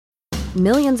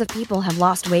Millions of people have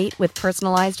lost weight with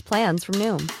personalized plans from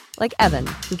Noom. Like Evan,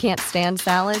 who can't stand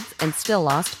salads and still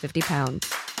lost 50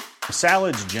 pounds.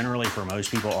 Salads generally for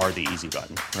most people are the easy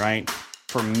button, right?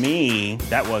 For me,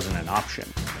 that wasn't an option.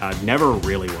 I never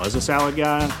really was a salad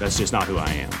guy. That's just not who I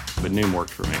am. But Noom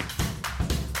worked for me.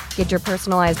 Get your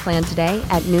personalized plan today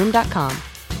at Noom.com.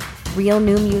 Real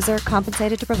Noom user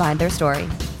compensated to provide their story.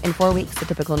 In 4 weeks, the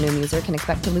typical Noom user can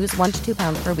expect to lose 1 to 2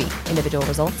 pounds per week. Individual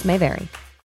results may vary.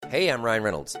 Hey, I'm Ryan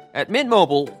Reynolds. At Mint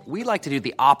Mobile, we like to do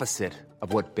the opposite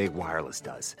of what Big Wireless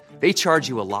does. They charge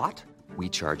you a lot, we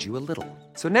charge you a little.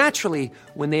 So naturally,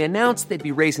 when they announced they'd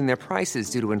be raising their prices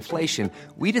due to inflation,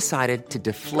 we decided to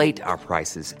deflate our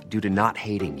prices due to not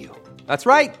hating you. That's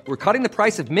right. We're cutting the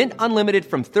price of Mint Unlimited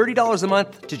from $30 a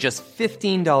month to just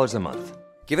 $15 a month.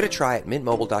 Give it a try at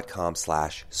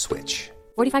mintmobile.com/switch.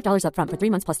 $45 up front for 3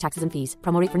 months plus taxes and fees.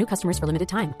 Promo rate for new customers for limited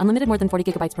time. Unlimited more than 40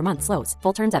 gigabytes per month. Slows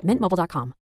full terms at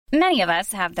mintmobile.com. Many of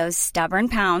us have those stubborn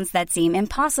pounds that seem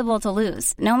impossible to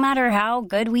lose, no matter how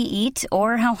good we eat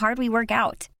or how hard we work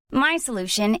out. My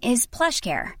solution is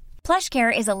PlushCare.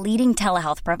 PlushCare is a leading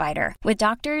telehealth provider with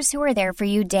doctors who are there for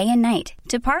you day and night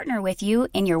to partner with you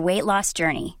in your weight loss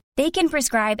journey. They can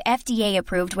prescribe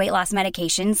FDA-approved weight loss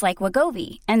medications like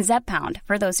Wegovy and Zepbound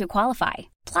for those who qualify.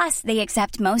 Plus, they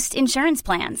accept most insurance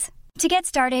plans. To get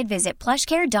started, visit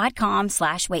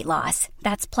plushcare.com/weightloss.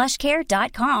 That's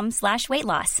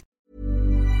plushcare.com/weightloss.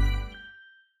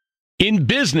 In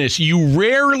business, you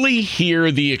rarely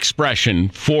hear the expression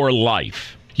for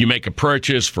life. You make a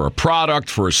purchase for a product,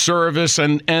 for a service,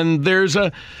 and there's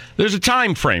a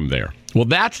time frame there. Well,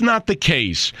 that's not the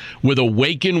case with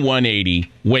Awaken 180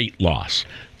 weight loss.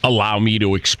 Allow me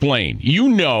to explain. You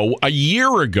know, a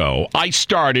year ago, I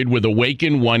started with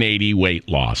Awaken 180 weight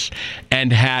loss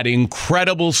and had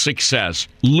incredible success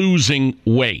losing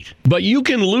weight. But you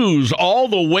can lose all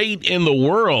the weight in the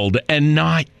world and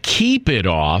not keep it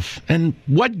off. And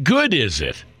what good is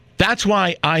it? That's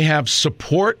why I have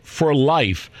support for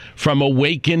life from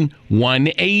Awaken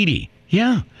 180.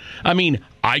 Yeah. I mean,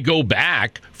 I go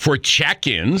back for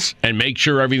check-ins and make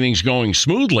sure everything's going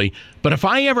smoothly. But if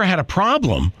I ever had a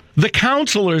problem, the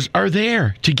counselors are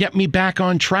there to get me back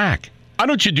on track. Why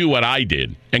don't you do what I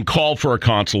did and call for a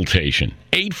consultation?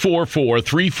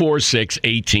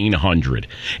 844-346-1800.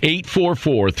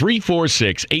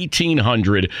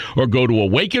 844-346-1800 or go to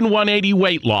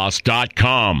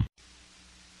awaken180weightloss.com.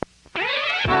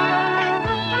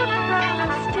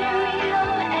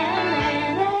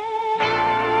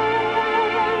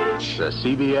 The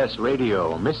CBS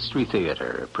Radio Mystery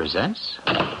Theater presents...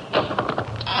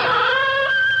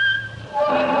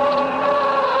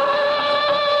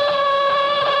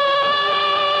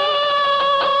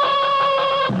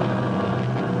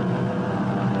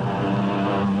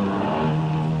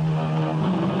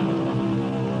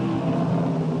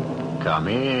 Come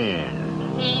in.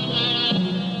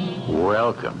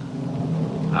 Welcome.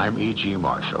 I'm E.G.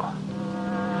 Marshall.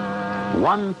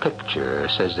 One picture,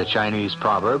 says the Chinese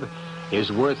proverb,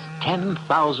 is worth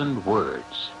 10,000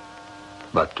 words.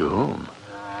 But to whom?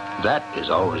 That is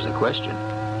always the question.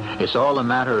 It's all a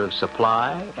matter of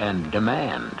supply and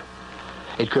demand.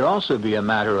 It could also be a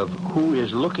matter of who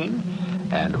is looking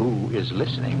and who is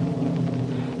listening.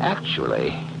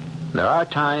 Actually, there are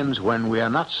times when we are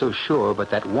not so sure but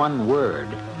that one word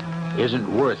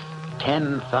isn't worth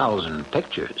 10,000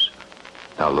 pictures.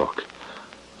 Now look,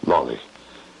 Lolly,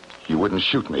 you wouldn't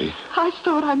shoot me. I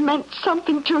thought I meant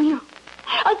something to you.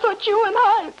 I thought you and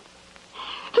I,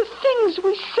 the things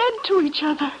we said to each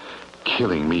other.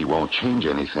 Killing me won't change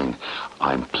anything.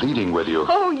 I'm pleading with you.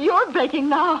 Oh, you're begging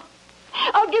now.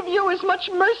 I'll give you as much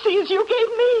mercy as you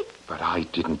gave me. But I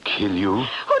didn't kill you.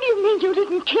 What do you mean you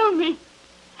didn't kill me?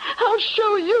 I'll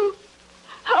show you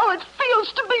how it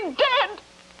feels to be dead.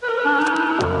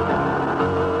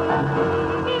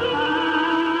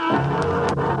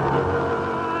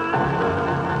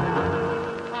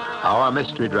 Our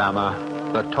mystery drama,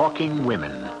 The Talking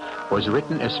Women, was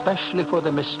written especially for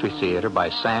the Mystery Theater by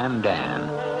Sam Dan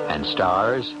and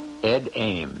stars Ed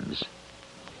Ames.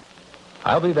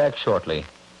 I'll be back shortly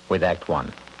with Act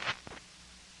One.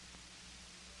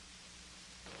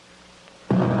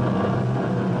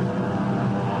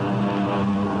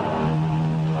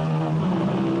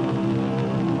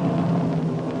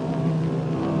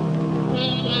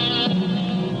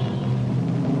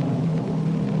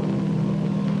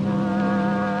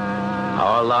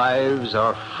 Our lives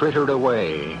are frittered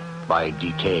away by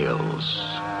details,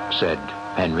 said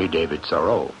Henry David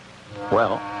Thoreau.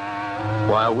 Well,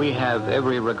 while we have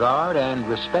every regard and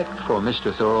respect for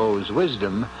Mr. Thoreau's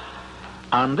wisdom,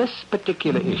 on this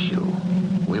particular issue,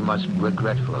 we must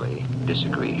regretfully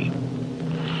disagree.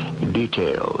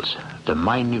 Details, the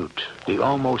minute, the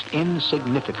almost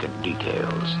insignificant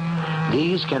details.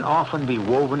 These can often be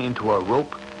woven into a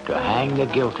rope to hang the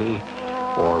guilty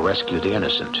or rescue the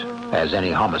innocent, as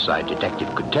any homicide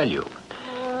detective could tell you.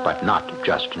 But not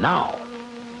just now.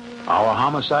 Our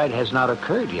homicide has not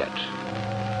occurred yet,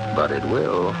 but it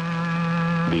will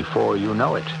before you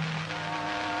know it.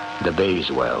 The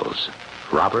Bayswells,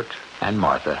 Robert and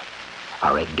Martha,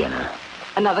 are at dinner.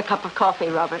 Another cup of coffee,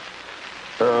 Robert?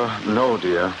 No,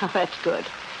 dear. Oh, that's good.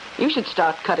 You should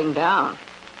start cutting down.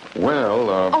 Well,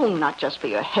 Oh, not just for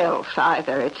your health,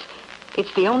 either.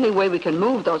 It's the only way we can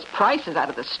move those prices out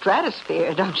of the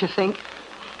stratosphere, don't you think?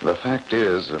 the fact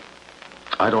is,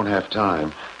 I don't have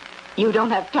time. You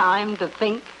don't have time to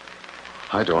think?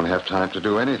 I don't have time to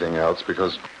do anything else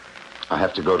because I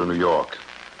have to go to New York.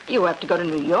 You have to go to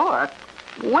New York?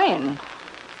 When?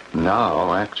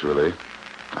 Now, actually.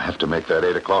 I have to make that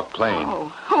 8 o'clock plane.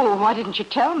 Oh, why didn't you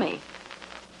tell me?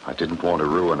 I didn't want to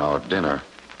ruin our dinner.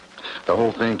 The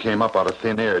whole thing came up out of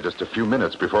thin air just a few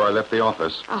minutes before I left the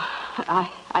office.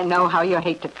 I know how you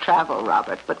hate to travel,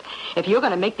 Robert, but if you're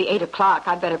going to make the 8 o'clock,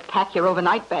 I'd better pack your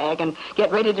overnight bag and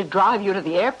get ready to drive you to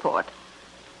the airport.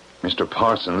 Mr.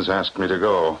 Parsons asked me to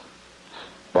go.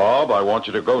 Bob, I want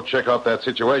you to go check out that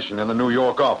situation in the New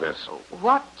York office.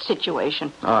 What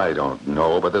situation? I don't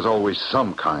know, but there's always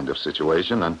some kind of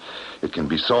situation, and it can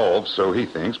be solved, so he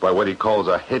thinks, by what he calls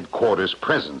a headquarters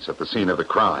presence at the scene of the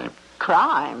crime.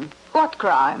 Crime? What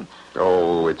crime?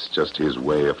 Oh, it's just his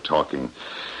way of talking.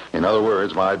 In other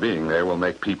words, my being there will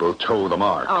make people toe the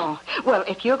mark. Oh, well,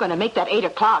 if you're going to make that 8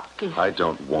 o'clock... I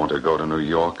don't want to go to New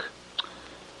York.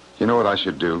 You know what I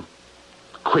should do?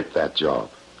 Quit that job.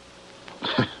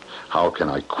 How can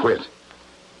I quit?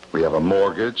 We have a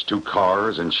mortgage, 2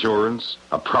 cars, insurance,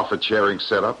 a profit-sharing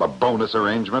setup, a bonus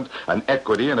arrangement, an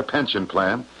equity, and a pension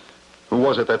plan. Who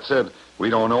was it that said,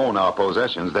 we don't own our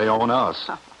possessions, they own us?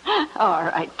 All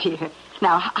right, dear.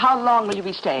 Now, how long will you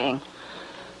be staying?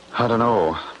 I don't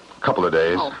know. A couple of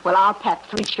days. Oh, well, I'll pack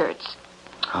 3 shirts.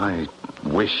 I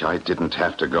wish I didn't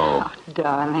have to go. Oh,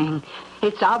 darling,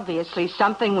 it's obviously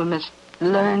something we must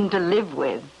learn to live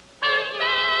with.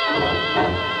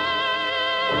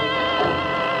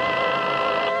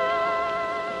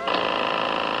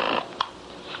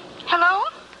 Hello?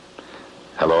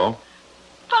 Hello?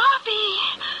 Bobby!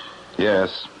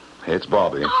 Yes, it's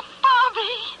Bobby. Oh,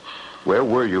 Bobby! Where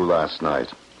were you last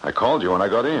night? I called you when I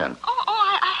got in.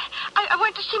 I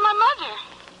went to see my mother.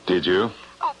 Did you?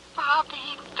 Oh,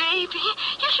 Bobby, baby,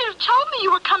 you should have told me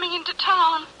you were coming into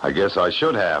town. I guess I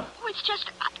should have. Oh, it's just,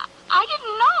 I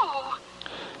didn't know.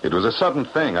 It was a sudden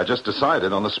thing. I just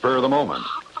decided on the spur of the moment.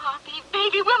 Oh, Bobby,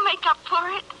 baby, we'll make up for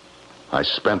it. I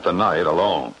spent the night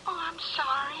alone. Oh, I'm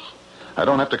sorry. I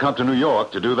don't have to come to New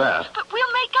York to do that. But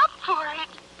we'll make up for it.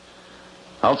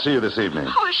 I'll see you this evening.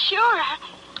 Oh, sure.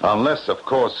 Unless, of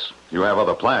course, you have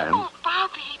other plans. Oh,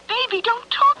 Bobby, baby, don't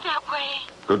talk that way.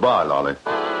 Goodbye, Lolly.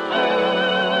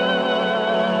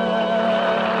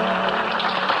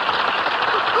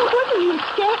 Wasn't he a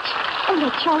sketch? Oh,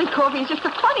 that Charlie Corby is just the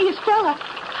funniest fella.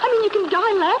 I mean, you can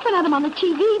die laughing at him on the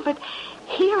TV, but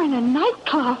here in a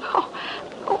nightclub...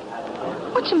 Oh,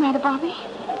 what's the matter, Bobby?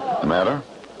 The matter?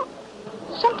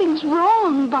 Something's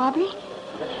wrong, Bobby.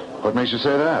 What makes you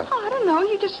say that? Oh, I don't know.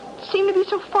 You just seem to be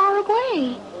so far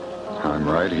away. I'm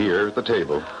right here at the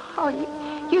table. Oh,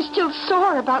 you're still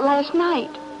sore about last night.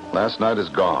 Last night is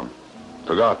gone.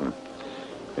 Forgotten.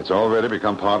 It's already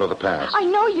become part of the past. I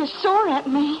know you're sore at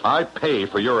me. I pay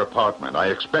for your apartment. I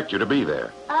expect you to be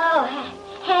there. Oh,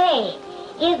 hey.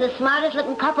 Here's the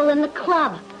smartest-looking couple in the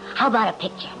club. How about a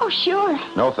picture? Oh, sure.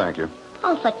 No, thank you.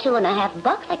 Oh, for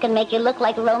 $2.50, I can make you look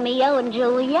like Romeo and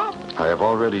Juliet. I have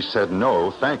already said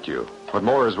no, thank you. What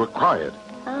more is required?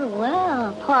 Oh,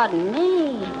 well, pardon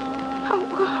me. Oh,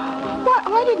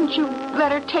 why didn't you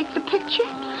let her take the picture?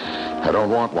 I don't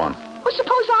want one. Well, suppose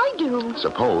I do.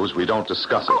 Suppose we don't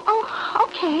discuss it. Oh,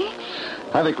 okay.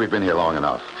 I think we've been here long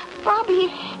enough.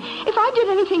 Bobby, if I did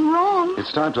anything wrong...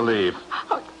 It's time to leave.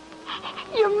 Oh,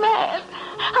 you're mad.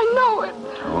 I know it.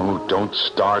 Oh, don't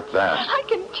start that. I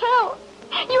can tell.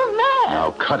 You're mad.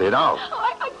 Now cut it out.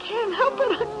 Oh, I can't help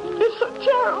it. It's so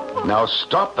terrible. Now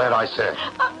stop that, I said.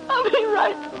 I'll be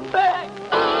right back.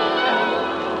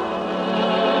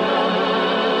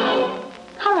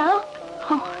 Hello?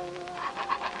 Oh.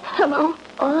 Hello?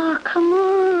 Oh, come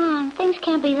on. Things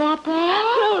can't be that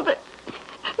bad.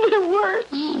 No, they're worse.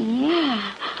 Oh, yeah.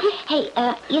 Hey,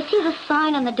 you see the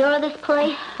sign on the door of this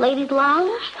place? Ladies'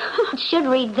 Lounge? It should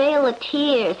read Vale of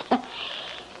Tears.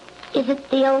 Is it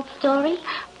the old story?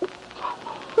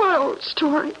 What old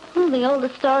story? Oh, the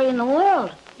oldest story in the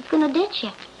world. He's going to ditch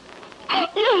you.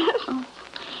 Yes. Oh.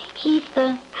 He's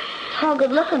the tall,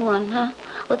 good-looking one, huh?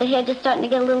 With the hair just starting to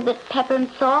get a little bit pepper and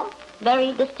salt.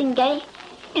 Very distinguished.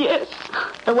 Yes.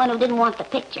 The one who didn't want the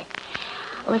picture.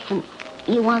 Listen,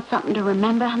 you want something to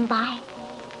remember him by?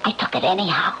 I took it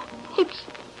anyhow.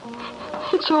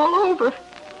 It's all over.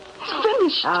 It's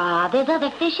finished. There's other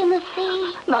fish in the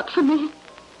sea. Not for me.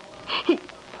 He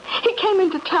came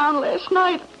into town last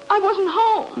night. I wasn't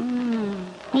home.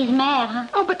 He's mad, huh?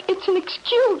 Oh, but it's an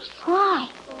excuse. Why?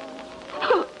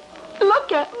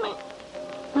 Look at me.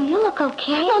 Well, you look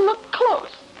okay. Now look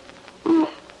close.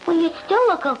 Well, you still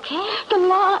look okay. The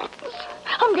lines.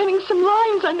 I'm getting some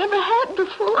lines I never had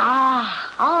before.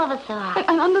 All of us are.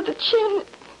 And under the chin,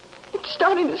 it's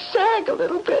starting to sag a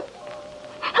little bit.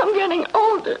 I'm getting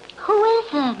older. Who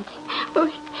isn't? Well,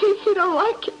 he don't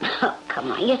like it. Oh,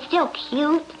 come on. You're still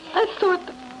cute. I thought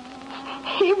that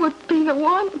he would be the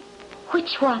one.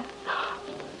 Which one?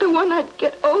 The one I'd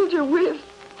get older with.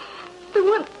 The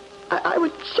one I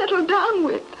would settle down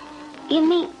with. You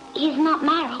mean he's not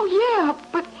married? Oh, yeah,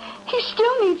 but he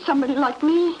still needs somebody like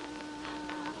me.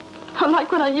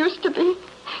 Like what I used to be.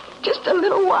 Just a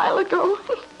little while ago.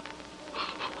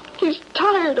 He's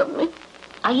tired of me.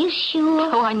 Are you sure?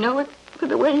 Oh, I know it. For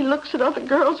the way he looks at other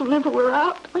girls whenever we're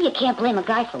out. Well, you can't blame a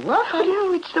guy for looking. Oh,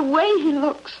 no, it's the way he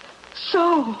looks.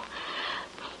 So,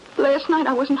 last night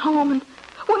I wasn't home, and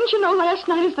wouldn't you know last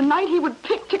night is the night he would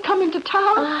pick to come into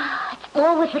town? It's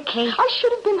always the case. I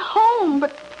should have been home,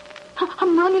 but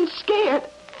I'm running scared.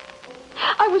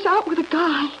 I was out with a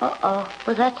guy. Uh-oh.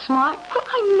 Was that smart? Well,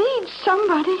 I need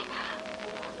somebody.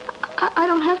 I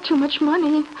don't have too much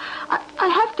money. I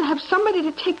have to have somebody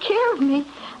to take care of me.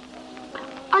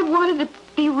 I wanted to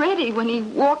be ready when he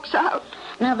walks out.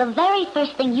 Now, the very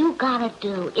first thing you gotta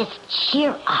do is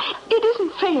cheer up. It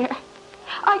isn't fair.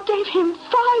 I gave him 5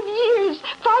 years,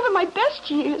 5 of my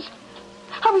best years.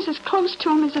 I was as close to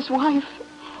him as his wife.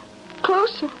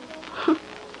 Closer.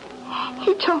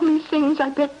 He told me things I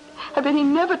bet he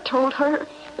never told her.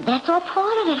 That's all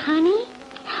part of it, honey.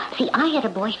 See, I had a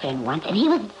boyfriend once, and he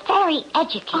was very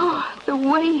educated. Oh, the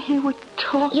way he would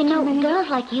talk to me. You know, girls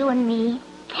like you and me,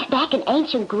 back in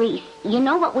ancient Greece, you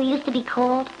know what we used to be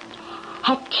called?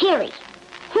 Heteri.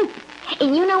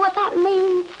 And you know what that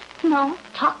means? No.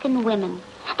 Talking women.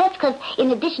 That's because,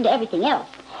 in addition to everything else,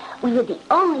 we were the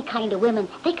only kind of women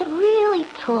they could really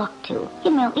talk to.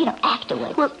 You know,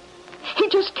 afterwards. Well, he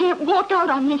just can't walk out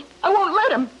on me. I won't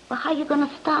let him. Well, how are you going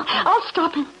to stop him? I'll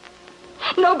stop him.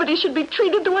 Nobody should be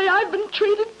treated the way I've been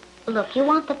treated. Look, you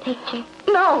want the picture?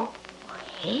 No.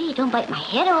 Hey, don't bite my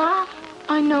head off.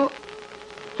 I know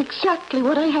exactly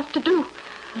what I have to do.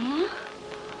 Yeah?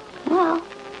 Well,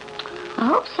 I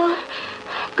hope so.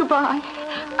 Goodbye.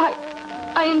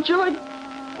 I enjoyed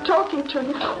talking to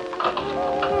you.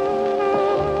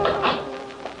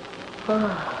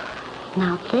 Oh,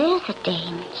 now there's a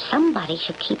dame somebody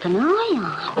should keep an eye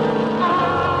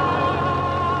on.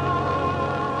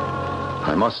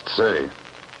 I must say,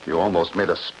 you almost made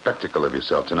a spectacle of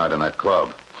yourself tonight in that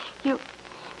club. You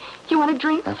want a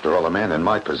drink? After all, a man in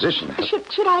my position...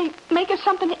 Should I make us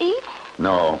something to eat?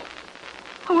 No.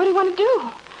 Well, what do you want to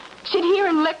do? Sit here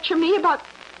and lecture me about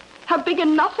how big a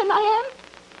nothing I am?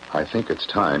 I think it's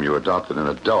time you adopted an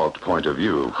adult point of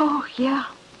view. Oh, yeah.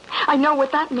 I know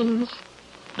what that means.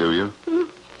 Do you?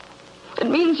 It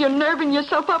means you're nerving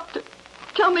yourself up to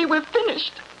tell me we're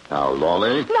finished. Now,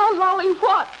 Lolly... Now, Lolly,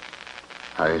 what?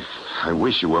 I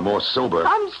wish you were more sober.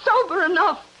 I'm sober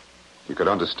enough. You could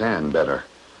understand better.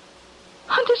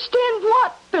 Understand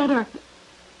what better?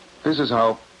 This is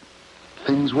how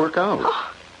things work out.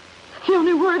 Oh, the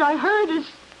only word I heard is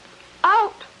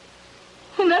out.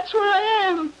 And that's where I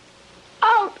am.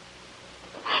 Out.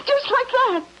 Just like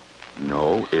that.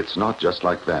 No, it's not just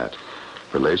like that.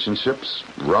 Relationships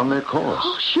run their course.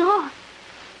 Oh, sure.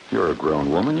 You're a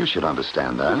grown woman. You should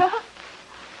understand that.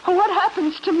 Yeah? What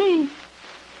happens to me?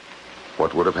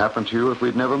 What would have happened to you if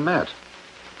we'd never met?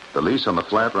 The lease on the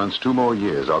flat runs 2 more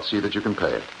years. I'll see that you can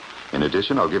pay it. In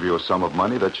addition, I'll give you a sum of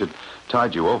money that should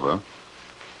tide you over.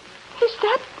 Is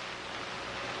that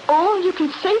all you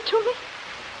can say to me?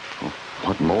 Well,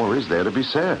 what more is there to be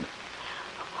said?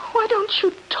 Why don't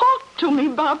you talk to me,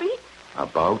 Bobby?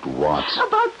 About what?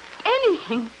 About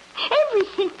anything.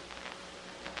 Everything.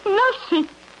 Nothing.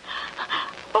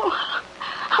 Oh,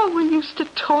 how we used to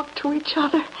talk to each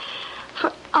other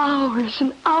for hours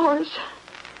and hours.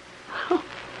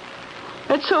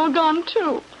 It's all gone,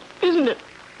 too, isn't it?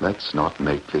 Let's not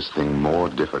make this thing more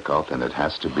difficult than it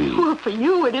has to be. Well, for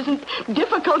you, it isn't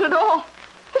difficult at all.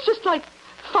 It's just like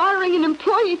firing an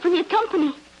employee from your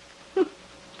company.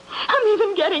 I'm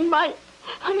even getting my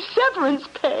severance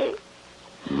pay.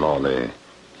 Lolly,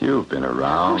 you've been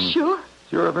around. Oh, sure.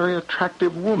 You're a very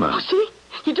attractive woman. Oh, see?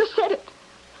 You just said it.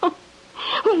 Oh,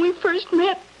 when we first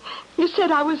met, you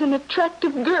said I was an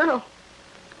attractive girl.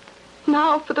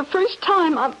 Now, for the first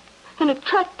time, I'm an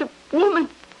attractive woman.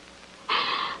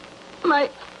 My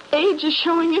age is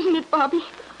showing, isn't it, Bobby?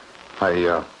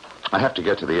 I have to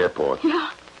get to the airport.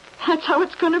 Yeah, that's how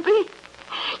it's going to be.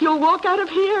 You'll walk out of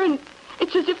here, and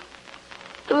it's as if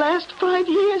the last 5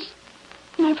 years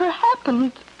never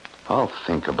happened. I'll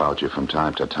think about you from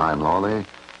time to time, Lolly.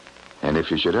 And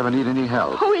if you should ever need any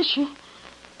help... Who is she?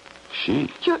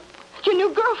 She? Your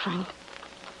new girlfriend.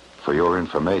 For your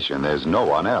information, there's no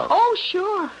one else. Oh,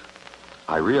 sure.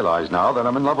 I realize now that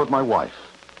I'm in love with my wife.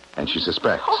 And she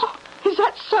suspects. Oh, is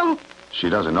that so? She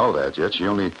doesn't know that yet. She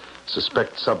only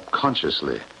suspects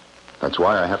subconsciously. That's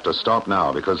why I have to stop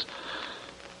now, because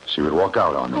she would walk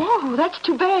out on me. Oh, that's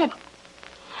too bad.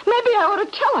 Maybe I ought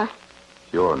to tell her.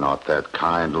 You're not that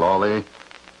kind, Lolly.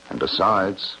 And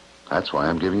besides, that's why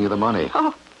I'm giving you the money.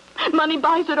 Oh, money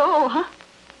buys it all, huh?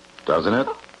 Doesn't it?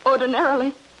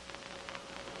 Ordinarily.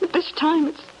 But this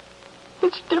time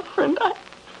it's different.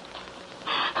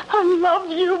 I love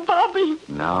you, Bobby.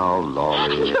 Now,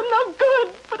 Lolly. You're no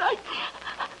good, but I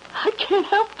can't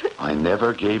help it. I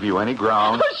never gave you any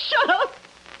ground. Oh, shut up.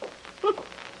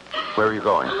 Where are you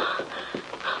going?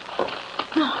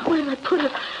 Now, where did I put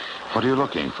it? What are you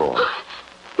looking for?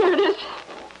 There it is.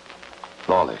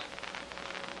 Lolly.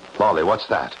 Lolly, what's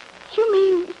that? You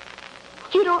mean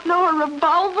you don't know a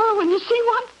revolver when you see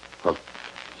one? Well,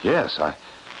 yes, I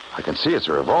can see it's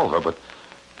a revolver, but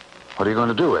what are you going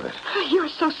to do with it? You're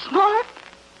so smart.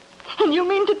 And you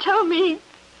mean to tell me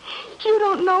you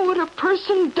don't know what a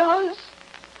person does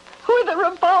with a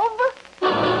revolver?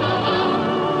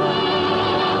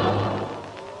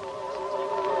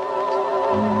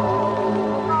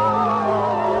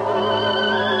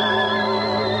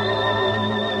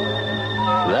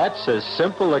 That's as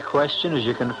simple a question as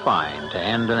you can find to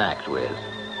end an act with.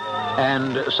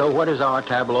 And so what is our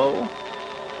tableau?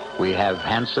 We have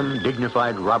handsome,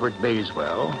 dignified Robert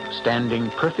Bayswell standing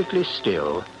perfectly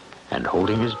still and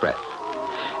holding his breath.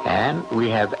 And we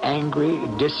have angry,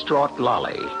 distraught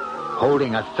Lolly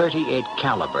holding a .38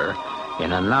 caliber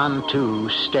in a none too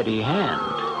steady hand.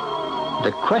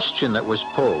 The question that was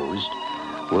posed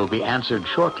will be answered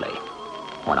shortly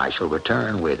when I shall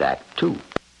return with Act 2.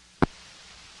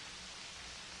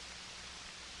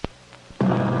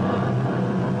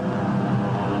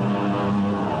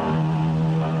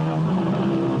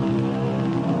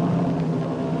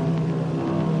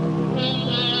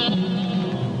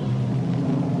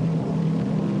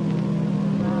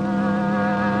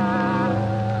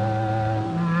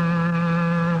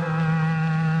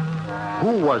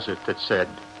 Who was it that said,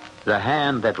 "The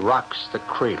hand that rocks the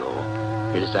cradle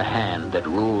is the hand that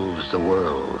rules the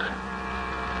world"?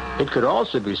 It could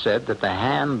also be said that the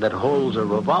hand that holds a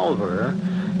revolver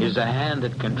is the hand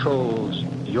that controls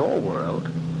your world,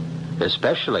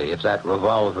 especially if that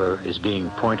revolver is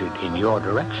being pointed in your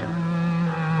direction,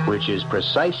 which is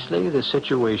precisely the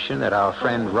situation that our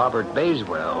friend Robert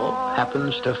Bayswell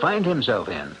happens to find himself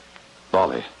in.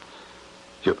 Lolly,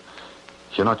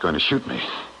 you're not going to shoot me.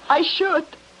 I should.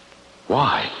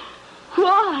 Why?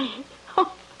 Why?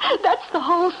 Oh, that's the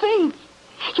whole thing.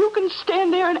 You can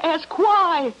stand there and ask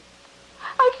why.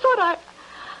 I thought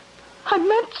I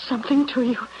meant something to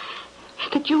you.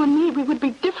 That you and me, we would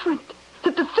be different.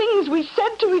 That the things we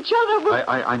said to each other were...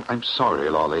 I'm sorry,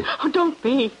 Lolly. Oh, don't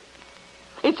be.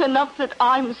 It's enough that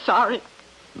I'm sorry.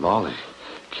 Lolly,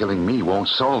 killing me won't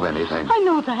solve anything. I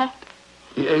know that.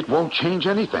 It won't change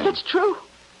anything. It's true.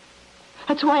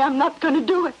 That's why I'm not going to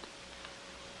do it.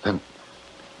 Then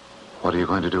what are you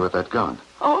going to do with that gun?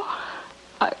 Oh,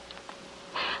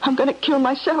 I'm going to kill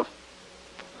myself.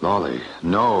 Lolly,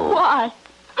 no. Why?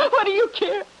 What do you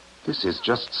care? This is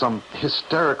just some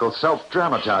hysterical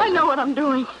self-dramatizing. I know what I'm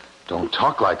doing. Don't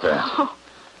talk like that. Oh,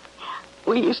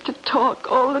 we used to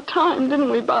talk all the time, didn't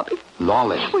we, Bobby?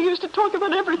 Lolly. We used to talk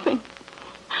about everything.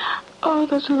 Oh,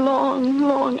 those long,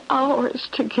 long hours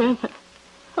together.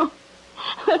 Oh,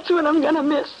 that's what I'm going to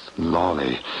miss.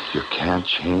 Lolly, you can't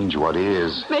change what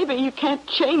is. Maybe you can't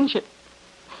change it,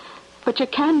 but you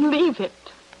can leave it.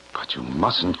 But you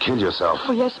mustn't kill yourself.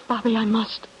 Oh, yes, Bobby, I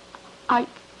must. I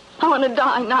want to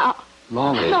die now.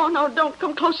 Lolly. No, don't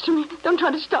come close to me. Don't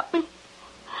try to stop me.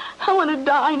 I want to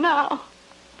die now.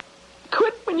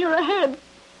 Quit when you're ahead.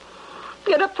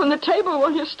 Get up from the table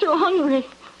while you're still hungry.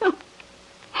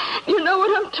 You know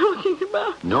what I'm talking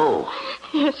about? No.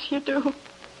 Yes, you do.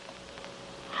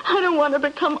 I don't want to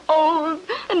become old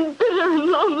and bitter and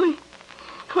lonely.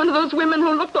 One of those women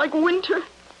who look like winter.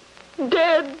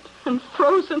 Dead and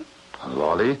frozen.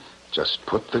 Lolly, Just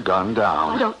put the gun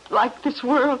down. I don't like this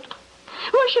world.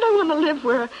 Why should I want to live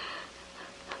where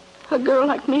a girl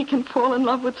like me can fall in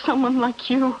love with someone like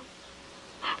you?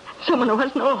 Someone who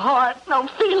has no heart, no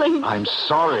feeling. I'm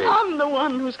sorry. I'm the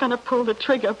one who's going to pull the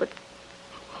trigger, but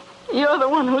you're the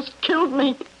one who's killed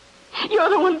me. You're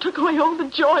the one who took away all the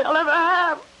joy I'll ever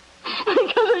have.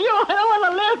 Because of you, I don't want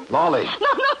to live. Lolly. No,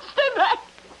 stay back.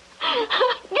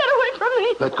 Get away from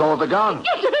me. Let go of the gun.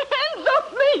 Get your hands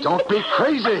off me. Don't be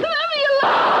crazy. Leave me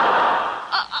alone.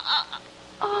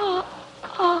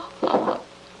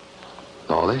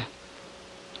 Lolly?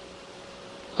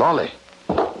 Lolly?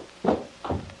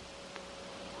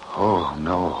 Oh,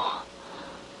 no.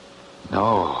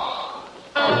 No.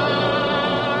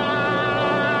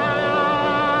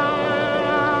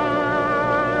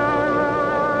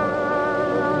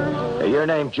 Your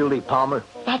name, Julie Palmer?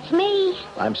 That's me.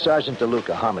 I'm Sergeant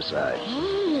DeLuca, Homicide.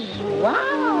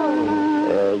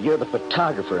 Wow. You're the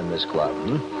photographer in this club,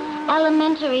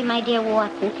 Elementary, my dear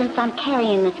Watson, since I'm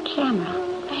carrying this camera.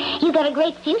 You got a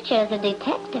great future as a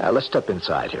detective. Let's step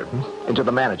inside here, into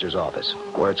the manager's office,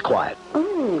 where it's quiet.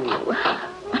 Ooh.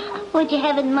 What'd you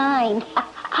have in mind?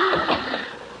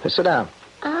 Sit down.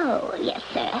 Oh, yes,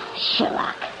 sir.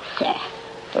 Sherlock, sir.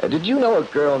 Did you know a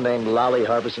girl named Lolly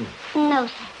Harbison? No,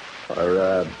 sir.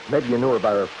 Or maybe you knew her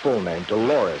by her full name,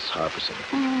 Dolores Harbison.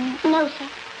 No,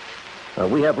 sir.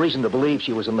 We have reason to believe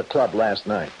she was in the club last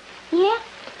night. Yeah?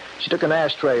 She took an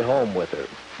ashtray home with her,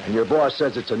 and your boss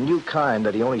says it's a new kind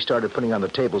that he only started putting on the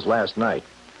tables last night.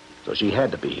 So she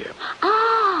had to be here.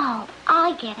 Oh,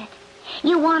 I get it.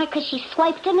 You want her because she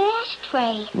swiped an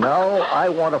ashtray. No, I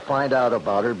want to find out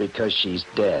about her because she's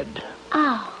dead.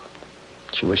 Oh.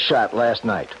 She was shot last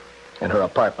night in her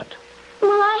apartment.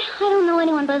 Well, I don't know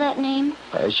anyone by that name.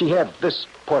 She had this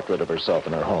portrait of herself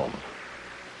in her home.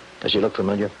 Does she look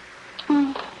familiar?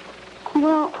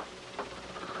 Well...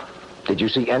 Did you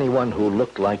see anyone who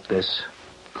looked like this?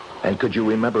 And could you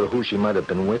remember who she might have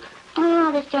been with?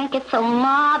 Oh, this joint gets so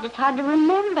mobbed, it's hard to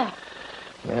remember.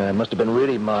 Yeah, it must have been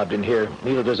really mobbed in here.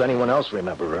 Neither does anyone else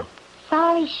remember her.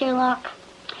 Sorry, Sherlock.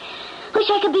 Wish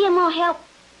I could be of more help.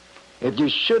 If you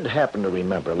should happen to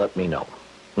remember, let me know.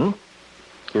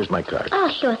 Here's my card. Oh,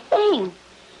 sure thing.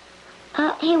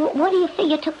 Hey, what do you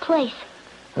figure took place?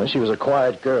 Well, she was a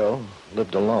quiet girl,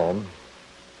 lived alone.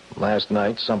 Last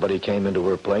night, somebody came into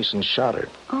her place and shot her.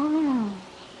 Oh.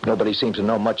 Nobody seems to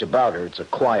know much about her. It's a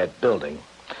quiet building.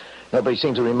 Nobody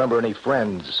seems to remember any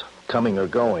friends coming or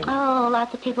going. Oh,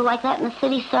 lots of people like that in the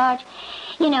city, Sarge.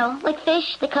 You know, like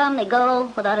fish, they come, they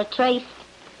go, without a trace.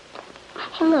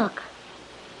 Hey, look.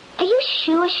 Are you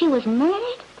sure she was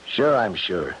murdered? Sure, I'm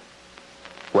sure.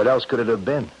 What else could it have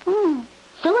been?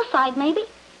 Suicide, maybe.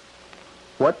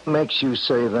 What makes you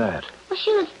say that? Well,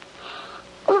 she was...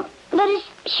 Well, that is,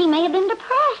 she may have been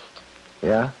depressed.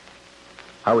 Yeah?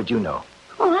 How would you know?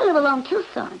 Oh, I live alone too,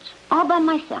 Sarge. All by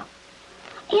myself.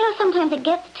 You know, sometimes it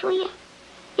gets to you.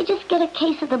 You just get a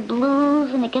case of the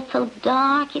blues, and it gets so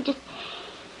dark, you just...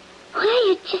 Well,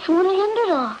 you just want to end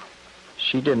it all.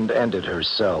 She didn't end it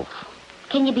herself.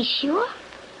 Can you be sure?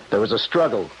 There was a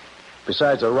struggle.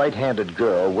 Besides, a right-handed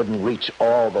girl wouldn't reach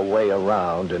all the way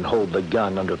around and hold the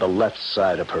gun under the left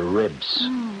side of her ribs.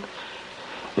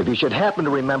 If you should happen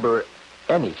to remember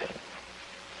anything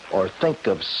or think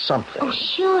of something... Oh,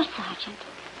 sure, Sergeant.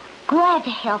 Glad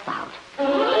to help out.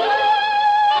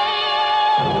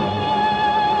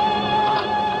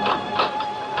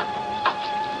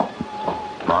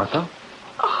 Martha?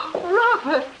 Oh,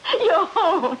 Robert, you're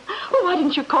home. Oh, why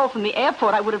didn't you call from the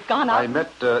airport? I would have gone out. I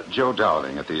met Joe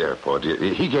Dowling at the airport.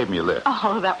 He gave me a lift.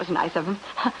 Oh, that was nice of him.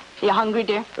 You hungry,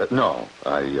 dear? No,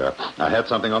 I had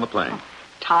something on the plane.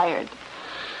 Tired.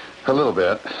 A little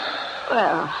bit.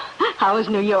 Well, how was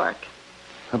New York?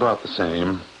 About the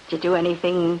same. Did you do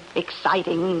anything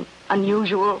exciting,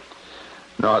 unusual?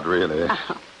 Not really.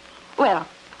 Well,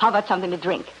 how about something to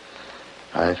drink?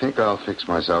 I think I'll fix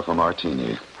myself a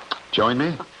martini. Join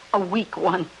me? A weak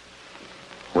one.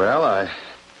 Well,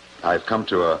 I've come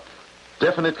to a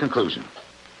definite conclusion.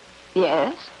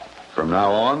 Yes? From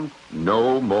now on,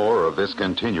 no more of this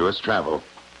continuous travel.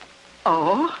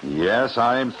 Oh? Yes,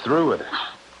 I'm through with it.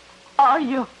 Are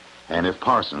you? And if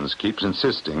Parsons keeps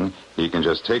insisting, he can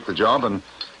just take the job and,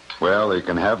 well, he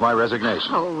can have my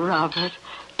resignation. Oh, Robert.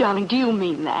 Darling, do you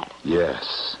mean that?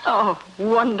 Yes. Oh,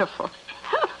 wonderful.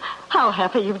 How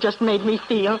happy you've just made me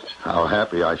feel. How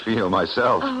happy I feel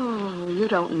myself. Oh, you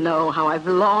don't know how I've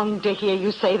longed to hear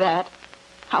you say that.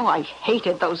 How I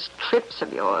hated those trips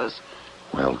of yours.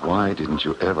 Well, why didn't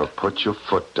you ever put your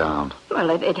foot down? Well,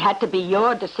 it had to be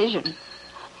your decision.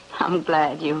 I'm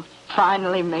glad you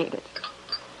finally made it.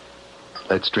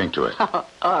 Let's drink to it. Oh,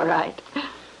 all right.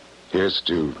 Here's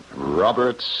to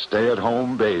Robert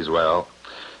Stay-at-Home Bayswell.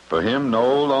 For him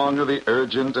no longer the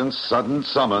urgent and sudden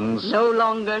summons. No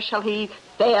longer shall he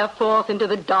fare forth into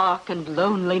the dark and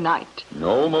lonely night.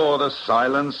 No more the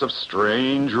silence of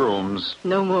strange rooms.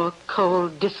 No more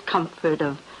cold discomfort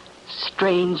of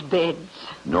strange beds.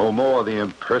 No more the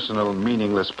impersonal,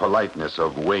 meaningless politeness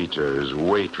of waiters,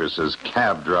 waitresses,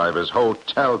 cab drivers,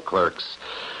 hotel clerks.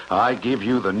 I give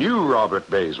you the new Robert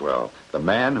Bayswell, the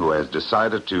man who has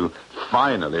decided to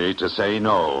finally to say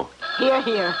no. Here,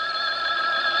 here.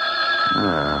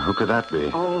 Who could that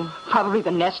be? Oh, probably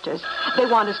the Nestors. They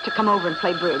want us to come over and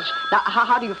play bridge. Now,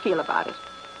 how do you feel about it?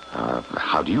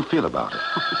 How do you feel about it?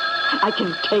 I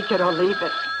can take it or leave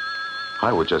it.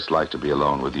 I would just like to be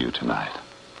alone with you tonight.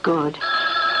 Good.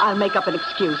 I'll make up an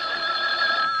excuse.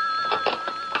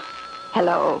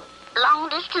 Hello. Long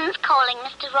distance calling,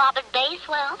 Mr. Robert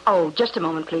Bayswell. Oh, just a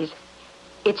moment, please.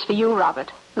 It's for you,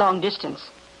 Robert. Long distance.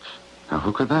 Now,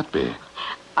 who could that be?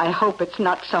 I hope it's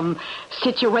not some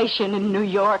situation in New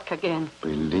York again.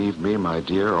 Believe me, my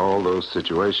dear, all those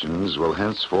situations will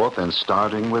henceforth and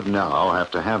starting with now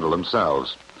have to handle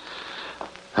themselves.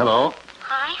 Hello?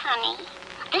 Hi, honey.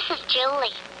 This is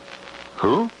Julie.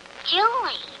 Who?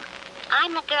 Julie.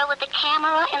 I'm the girl with the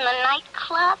camera in the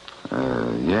nightclub.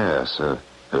 Yes.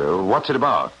 What's it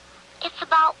about? It's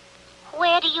about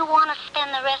where do you want to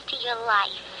spend the rest of your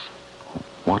life?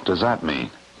 What does that mean?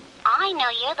 I know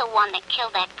you're the one that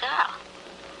killed that girl.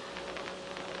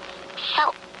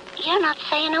 So, you're not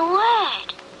saying a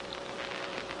word.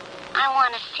 I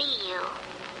want to see you.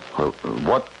 Well,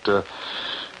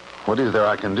 what is there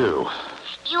I can do?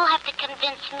 You'll have to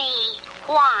convince me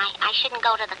why I shouldn't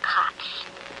go to the cops.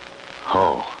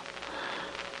 Oh.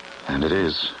 And it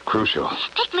is crucial.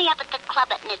 Pick me up at the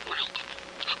club at midnight.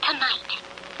 Tonight.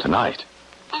 Tonight?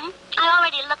 Mm-hmm. I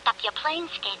already looked up your plane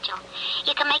schedule.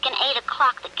 You can make an 8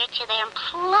 o'clock that gets you there in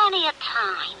plenty of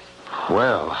time.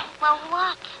 Well... Well,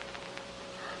 what?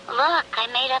 Look, I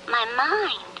made up my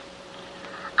mind.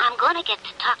 I'm going to get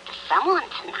to talk to someone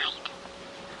tonight.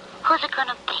 Who's it going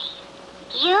to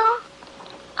be? You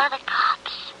or the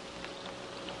cops?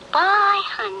 Bye,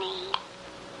 honey.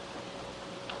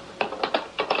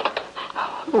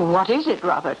 What is it,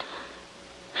 Robert?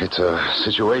 It's a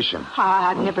situation.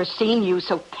 I've never seen you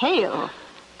so pale.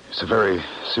 It's a very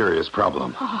serious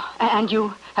problem. Oh, and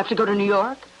you have to go to New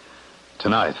York?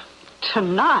 Tonight.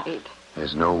 Tonight?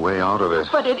 There's no way out of it.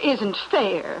 But it isn't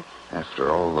fair. After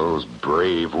all those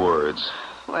brave words.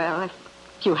 Well, if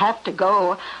you have to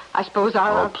go, I suppose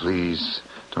I'll... Oh, please.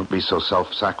 Don't be so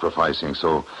self-sacrificing,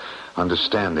 so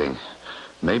understanding.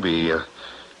 Maybe,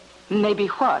 Maybe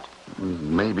what?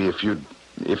 Maybe if you'd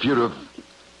have...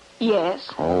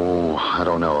 Yes? Oh, I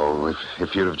don't know.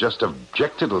 If you'd have just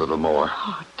objected a little more.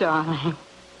 Oh, darling.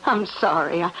 I'm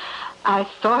sorry. I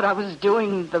thought I was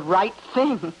doing the right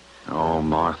thing. Oh,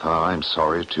 Martha, I'm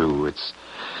sorry, too.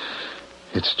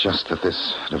 It's just that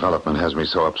this development has me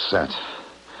so upset.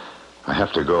 I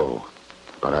have to go.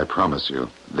 But I promise you,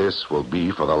 this will be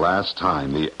for the last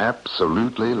time. The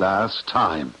absolutely last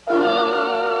time.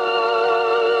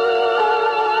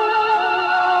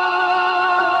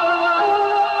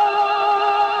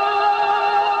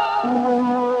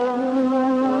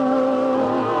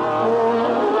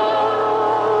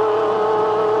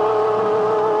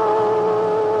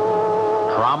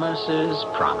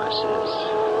 Promises.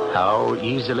 How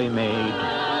easily made,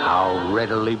 how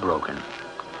readily broken.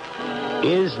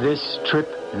 Is this trip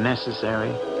necessary?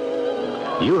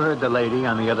 You heard the lady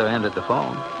on the other end of the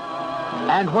phone.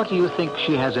 And what do you think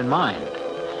she has in mind?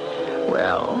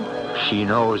 Well, she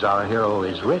knows our hero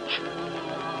is rich.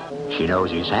 She knows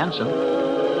he's handsome.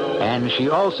 And she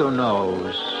also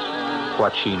knows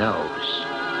what she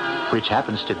knows, which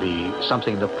happens to be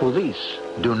something the police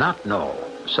do not know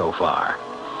so far.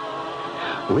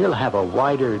 We'll have a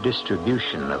wider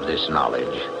distribution of this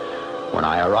knowledge when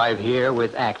I arrive here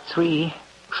with Act 3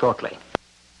 shortly.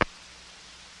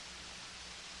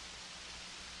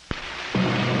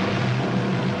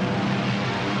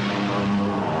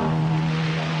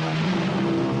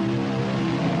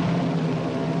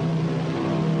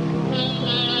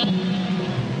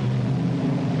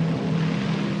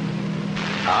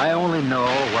 I only know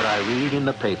what I read in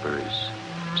the papers,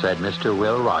 said Mr.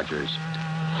 Will Rogers.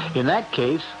 In that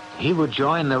case, he would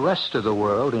join the rest of the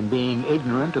world in being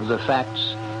ignorant of the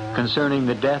facts concerning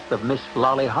the death of Miss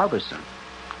Lolly Harbison.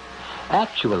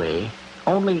 Actually,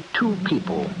 only 2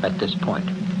 people at this point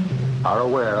are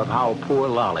aware of how poor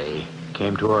Lolly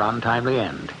came to her untimely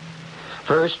end.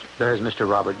 First, there's Mr.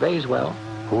 Robert Bayswell,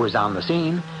 who was on the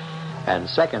scene. And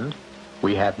second,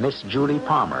 we have Miss Julie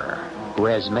Palmer, who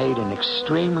has made an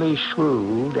extremely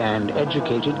shrewd and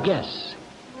educated guess.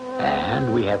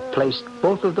 And we have placed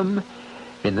both of them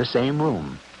in the same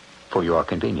room for your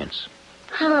convenience.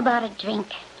 How about a drink?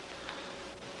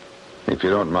 If you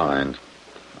don't mind,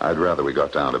 I'd rather we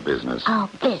got down to business. Oh,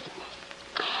 business.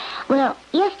 Well,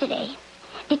 yesterday,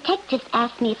 detectives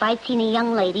asked me if I'd seen a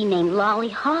young lady named Lolly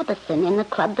Harbison in the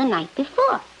club the night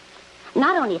before.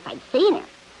 Not only if I'd seen her,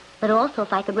 but also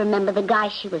if I could remember the guy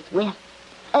she was with,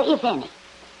 if any.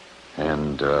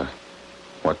 And,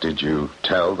 what did you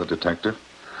tell the detective?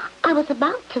 I was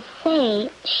about to say,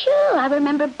 sure, I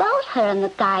remember both her and the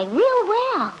guy real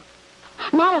well.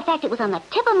 Matter of fact, it was on the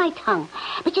tip of my tongue.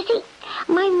 But you see,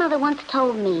 my mother once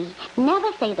told me,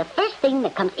 never say the first thing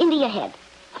that comes into your head.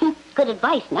 Good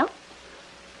advice, no?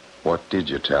 What did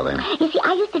you tell him? You see,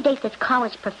 I used to date this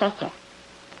college professor.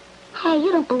 Hey,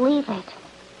 you don't believe it.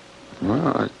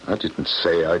 Well, I didn't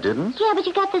say I didn't. Yeah, but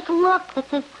you got this look that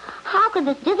says, how could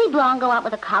this dizzy blonde go out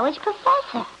with a college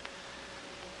professor?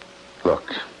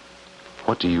 Look,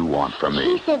 what do you want from me?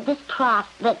 He said this prof,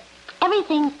 that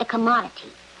everything's a commodity,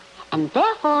 and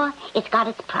therefore it's got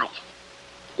its price.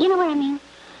 You know what I mean?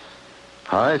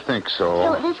 I think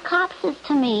so. So this cop says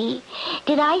to me,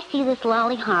 did I see this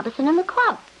Lolly Harbison in the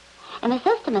club? And I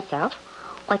says to myself,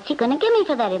 what's he going to give me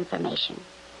for that information?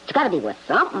 It's got to be worth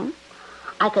something.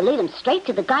 I could lead him straight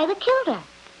to the guy that killed her.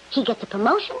 He gets a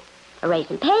promotion, a raise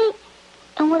in pay,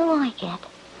 and what do I get?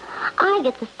 I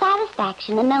get the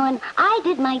satisfaction of knowing I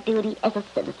did my duty as a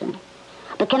citizen.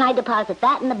 But can I deposit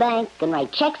that in the bank and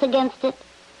write checks against it?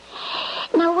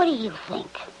 Now, what do you think?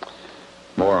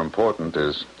 More important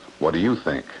is, what do you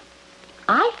think?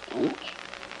 I think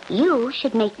you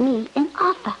should make me an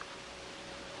offer.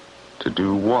 To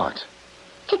do what?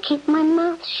 To keep my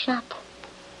mouth shut.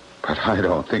 But I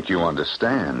don't think you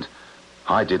understand.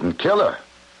 I didn't kill her.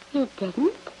 You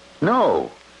didn't?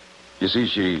 No. You see,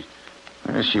 she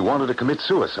wanted to commit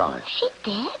suicide. She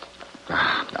did?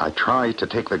 I tried to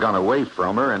take the gun away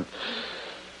from her, and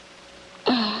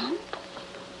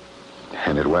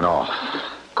it went off.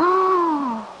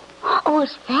 Oh,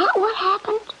 is that what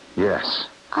happened? Yes.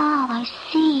 Oh, I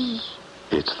see.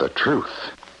 It's the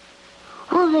truth.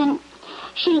 Well, then,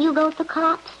 shouldn't you go with the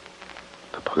cops?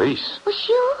 The police? Well,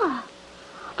 sure.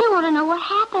 They want to know what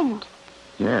happened.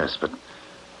 Yes, but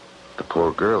the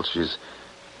poor girl, she's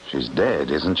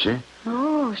dead, isn't she?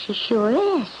 Oh, she sure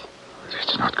is.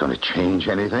 It's not going to change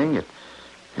anything.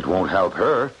 It won't help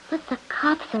her. But the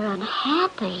cops are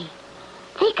unhappy.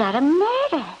 They got a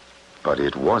murder. But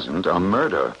it wasn't a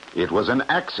murder. It was an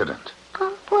accident.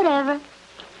 Oh, whatever.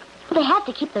 They have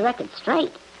to keep the record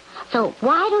straight. So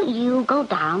why don't you go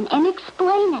down and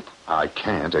explain it? I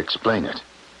can't explain it.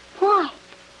 Why?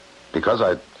 Because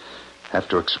I'd have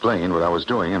to explain what I was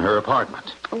doing in her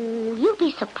apartment. Oh, you'd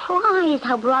be surprised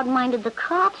how broad-minded the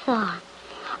cops are.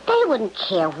 They wouldn't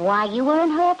care why you were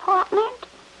in her apartment.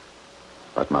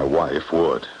 But my wife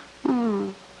would.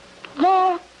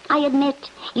 There, I admit,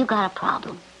 you got a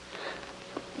problem.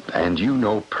 And you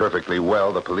know perfectly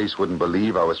well the police wouldn't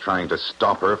believe I was trying to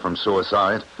stop her from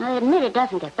suicide. I admit it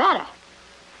doesn't get better.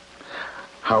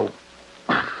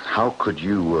 How could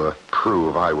you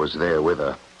prove I was there with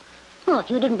her? Well, if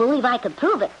you didn't believe I could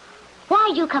prove it,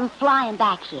 why'd you come flying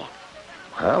back here?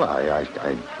 Well,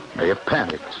 I may have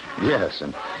panicked, yes,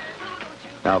 and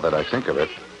now that I think of it,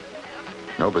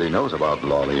 nobody knows about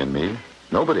Lolly and me.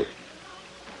 Nobody.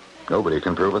 Nobody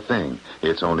can prove a thing.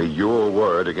 It's only your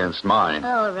word against mine.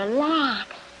 Oh, relax.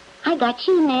 I got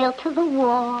you nailed to the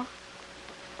wall.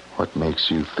 What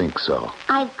makes you think so?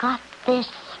 I've got this.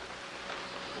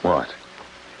 What?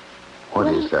 What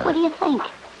is that? What do you think?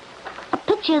 A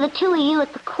picture of the two of you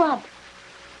at the club.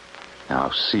 Now,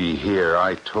 see here,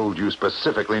 I told you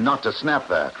specifically not to snap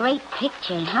that. Great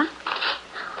picture, huh?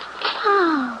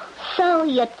 Oh, so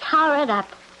you tore it up.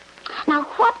 Now,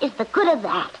 what is the good of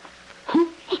that?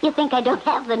 You think I don't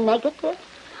have the negative?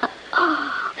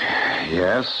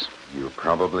 Yes, you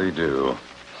probably do.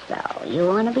 So, you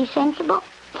want to be sensible?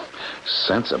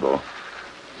 Sensible?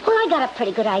 Well, I got a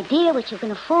pretty good idea what you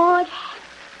can afford.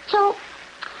 So,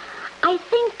 I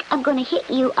think I'm going to hit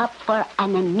you up for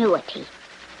an annuity.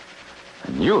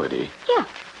 Annuity? Yeah.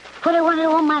 What I wanted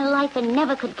all my life and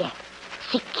never could get.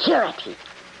 Security.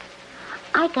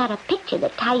 I got a picture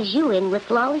that ties you in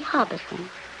with Lolly Harbison.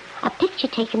 A picture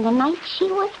taken the night she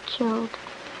was killed.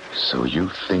 So you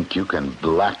think you can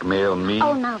blackmail me?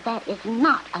 Oh, now that is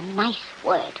not a nice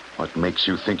word. What makes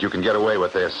you think you can get away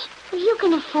with this? You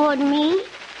can afford me.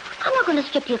 I'm not going to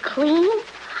strip you clean.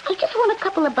 I just want a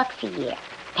couple of bucks a year.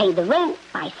 Pay the rent,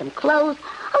 buy some clothes,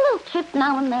 a little trip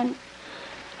now and then.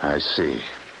 I see.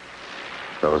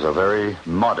 Those are very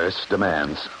modest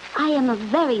demands. I am a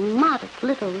very modest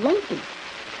little lady.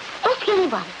 Ask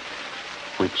anybody.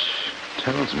 Which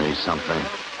tells me something.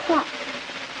 What?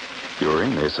 You're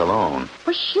in this alone.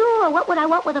 Well, sure. What would I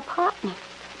want with a partner?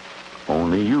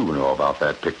 Only you know about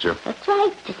that picture. That's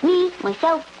right. Just me,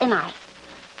 myself, and I.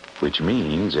 Which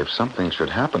means if something should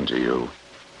happen to you,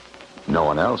 no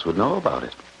one else would know about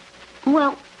it.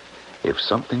 Well... If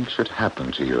something should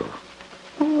happen to you...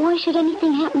 Why should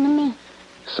anything happen to me?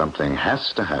 Something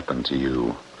has to happen to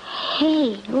you.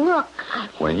 Hey, look.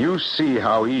 When you see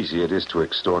how easy it is to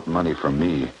extort money from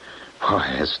me, why,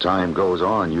 as time goes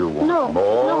on, you want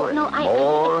more.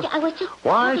 I was just...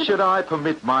 Why should I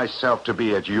permit myself to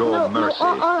be at your mercy?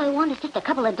 All I want is just a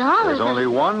couple of dollars. There's only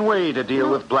one way to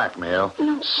deal with blackmail.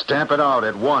 Stamp it out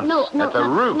at once, at the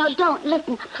root. No, don't.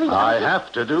 Listen, please. I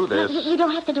have to do this. You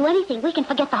don't have to do anything. We can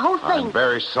forget the whole thing. I'm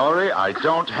very sorry. I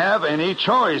don't have any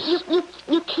choice.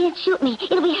 You can't shoot me.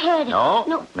 It'll be heard.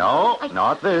 No,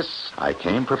 not this. I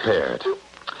came prepared.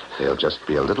 There'll just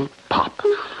be a little pop.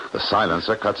 The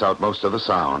silencer cuts out most of the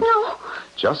sound. No.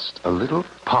 Just a little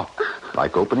pop,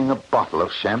 like opening a bottle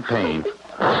of champagne.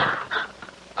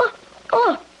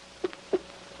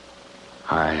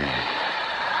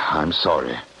 I'm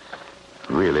sorry.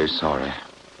 Really sorry.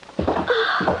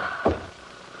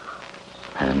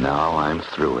 And now I'm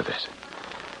through with it.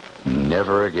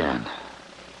 Never again.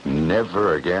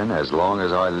 Never again, as long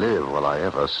as I live, will I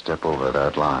ever step over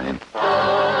that line.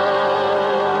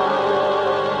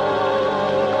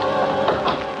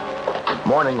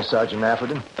 Morning, Sergeant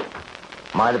Atherton.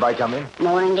 Mind if I come in?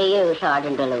 Morning to you,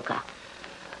 Sergeant DeLuca.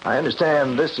 I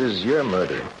understand this is your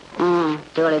murder.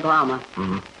 Julie Palmer.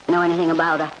 Know anything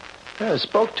about her? I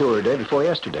spoke to her day before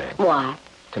yesterday. Why?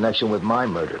 Connection with my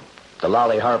murder. The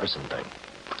Lolly Harbison thing.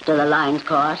 Do the lines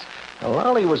cross? Now,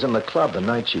 Lolly was in the club the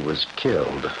night she was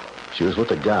killed. She was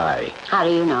with a guy. How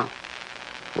do you know?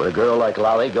 Would a girl like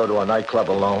Lolly go to a nightclub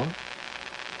alone?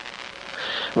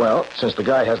 Well, since the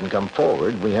guy hasn't come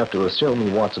forward, we have to assume he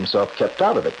wants himself kept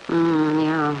out of it.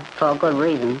 Yeah, for a good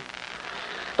reason.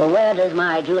 But where does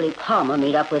my Julie Palmer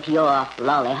meet up with your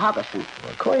Lolly Harbison?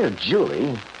 Well, according to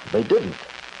Julie, they didn't.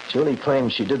 Julie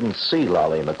claims she didn't see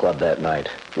Lolly in the club that night.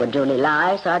 Would Julie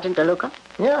lie, Sergeant DeLuca?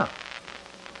 Yeah.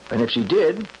 And if she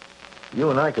did, you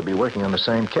and I could be working on the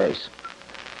same case.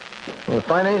 You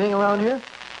find anything around here?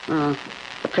 The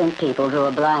print people drew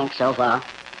a blank so far.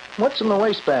 What's in the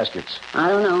wastebaskets? I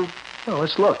don't know. Well,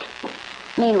 let's look.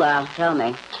 Meanwhile, tell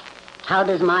me, how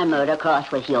does my murder cross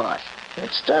with yours?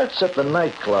 It starts at the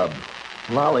nightclub.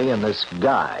 Lolly and this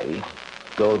guy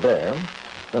go there.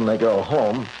 Then they go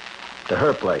home to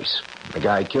her place. The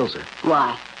guy kills her.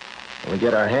 Why? When we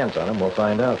get our hands on him, we'll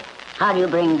find out. How do you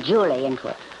bring Julie into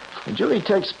it? Julie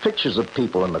takes pictures of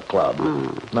people in the club.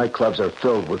 Nightclubs are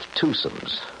filled with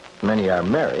twosomes. Many are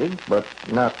married, but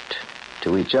not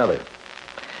to each other.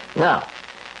 Now,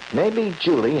 maybe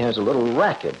Julie has a little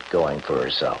racket going for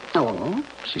herself. Oh?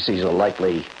 She sees a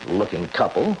likely-looking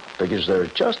couple, figures there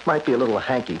just might be a little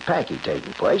hanky-panky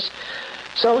taking place,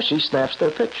 so she snaps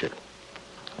their picture.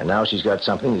 And now she's got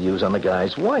something to use on the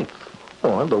guy's wife,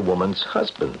 or the woman's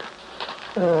husband.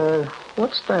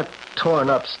 What's that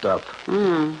torn-up stuff?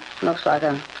 Looks like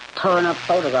a torn-up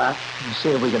photograph. Let's see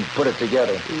if we can put it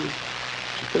together.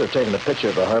 She could have taken a picture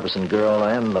of the Harbison girl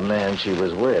and the man she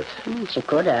was with. She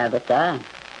could have, at that.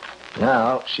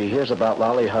 Now, she hears about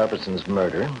Lolly Harbison's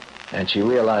murder, and she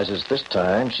realizes this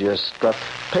time she has struck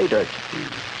pay dirt.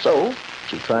 So,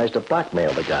 she tries to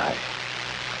blackmail the guy.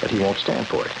 But he won't stand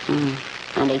for it.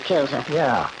 And he kills her.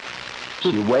 Yeah.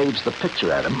 She waves the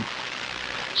picture at him.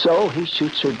 So, he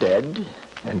shoots her dead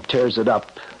and tears it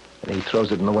up, and he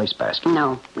throws it in the wastebasket.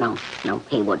 No,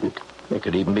 he wouldn't. It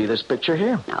could even be this picture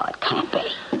here. No, it can't be.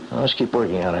 Well, let's keep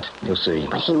working on it. You'll see.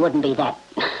 But he wouldn't be that...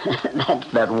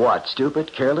 That what?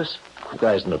 Stupid? Careless? The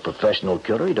guy isn't a professional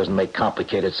killer. He doesn't make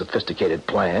complicated, sophisticated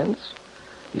plans.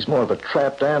 He's more of a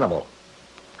trapped animal.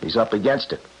 He's up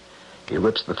against it. He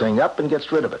rips the thing up and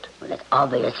gets rid of it. Well, it's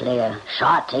obviously a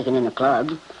shot taken in the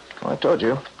club. Well, I told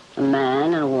you. A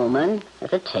man and a woman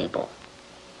at a table.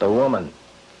 The woman.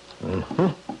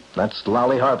 That's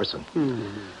Lolly Harbison.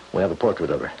 We have a portrait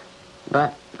of her.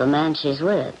 But the man she's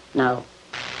with? No.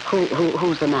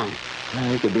 Who's the man?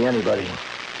 He could be anybody.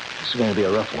 This is going to be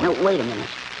a rough one. No, wait a minute.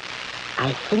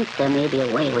 I think there may be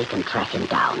a way we can track him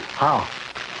down. How?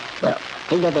 Well,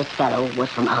 figure this fellow was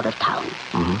from out of town.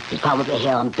 He's probably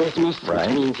here on business, which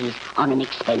means he's on an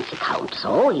expense account.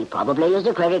 So he probably used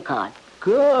a credit card.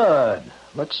 Good.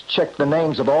 Let's check the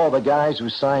names of all the guys who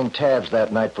signed tabs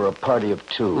that night for a party of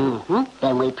 2. Mm-hmm.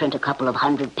 Then we print a couple of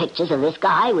 100 pictures of this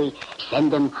guy. We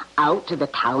send them out to the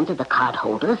towns of the card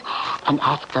holders and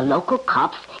ask the local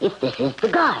cops if this is the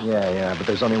guy. Yeah, but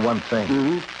there's only one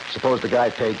thing. Suppose the guy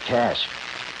paid cash.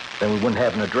 Then we wouldn't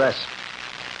have an address.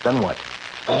 Then what?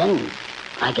 Then,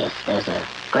 I guess there's a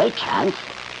great chance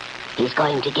he's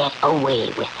going to get away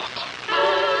with it.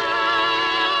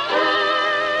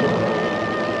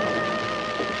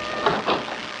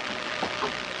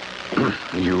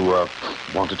 You,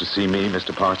 wanted to see me,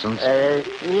 Mr. Parsons?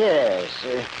 Yes.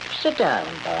 Sit down,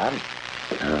 Bob.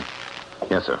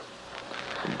 Yes, sir.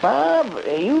 Bob,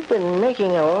 you've been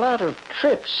making a lot of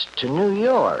trips to New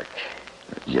York.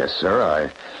 Yes, sir.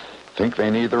 I think they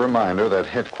need the reminder that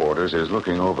headquarters is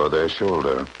looking over their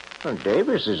shoulder. Well,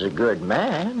 Davis is a good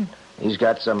man. He's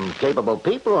got some capable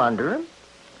people under him.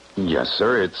 Yes,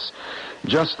 sir. It's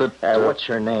just that... What's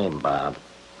your name, Bob?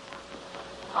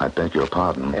 I beg your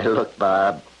pardon. Look,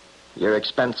 Bob, your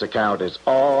expense account is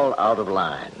all out of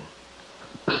line.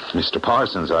 Mr.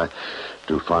 Parsons, I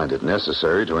do find it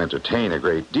necessary to entertain a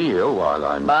great deal while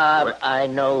I'm... Bob, I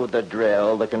know the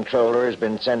drill. The controller has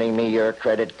been sending me your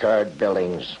credit card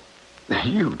billings.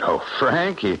 You know,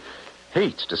 Frank, he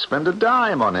hates to spend a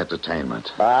dime on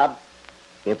entertainment. Bob,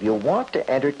 if you want to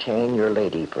entertain your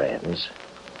lady friends,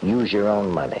 use your own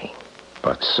money.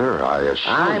 But, sir, I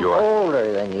assure I'm you... I'm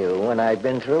older than you, and I've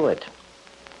been through it.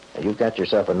 You've got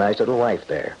yourself a nice little wife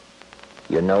there.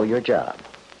 You know your job.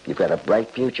 You've got a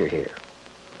bright future here.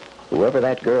 Whoever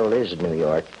that girl is in New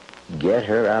York, get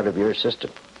her out of your system.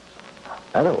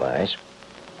 Otherwise,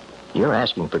 you're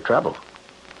asking for trouble.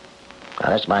 Now,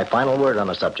 that's my final word on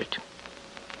the subject.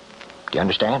 Do you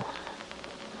understand?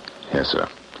 Yes, sir.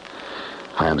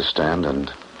 I understand,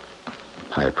 and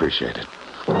I appreciate it.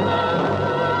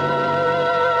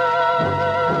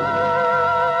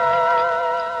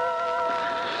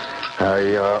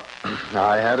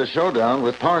 I had a showdown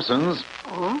with Parsons.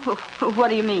 Oh, what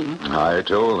do you mean? I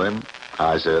told him.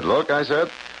 I said,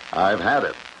 I've had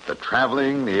it. The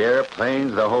traveling, the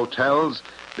airplanes, the hotels,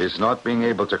 this not being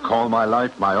able to call my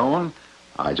life my own,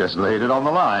 I just laid it on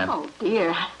the line. Oh,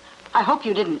 dear. I hope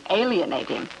you didn't alienate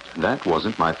him. That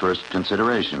wasn't my first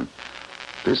consideration.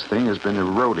 This thing has been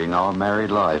eroding our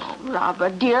married life. Oh,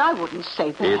 Robert, dear, I wouldn't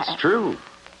say that. It's true.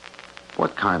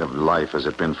 What kind of life has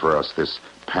it been for us this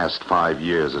past 5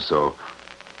 years or so?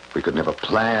 We could never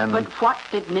plan. But what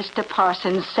did Mr.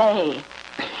 Parsons say?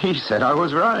 He said I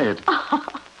was right.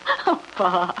 Oh,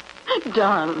 Bob,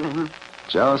 darling.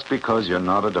 Just because you're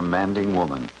not a demanding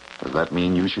woman, does that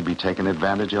mean you should be taken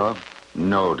advantage of?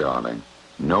 No, darling.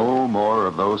 No more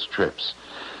of those trips.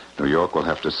 New York will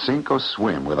have to sink or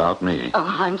swim without me. Oh,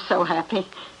 I'm so happy.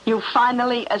 You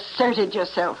finally asserted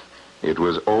yourself. It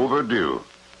was overdue.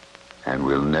 And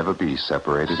we'll never be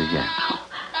separated again. Oh.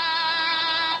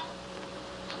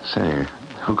 Say,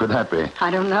 who could that be?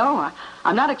 I don't know.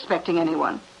 I'm not expecting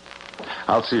anyone.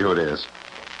 I'll see who it is.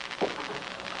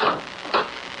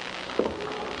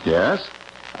 Yes?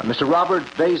 Mr. Robert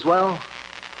Bayswell?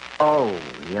 Oh,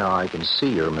 yeah, I can see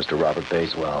you're Mr. Robert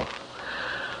Bayswell.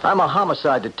 I'm a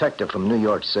homicide detective from New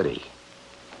York City.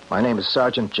 My name is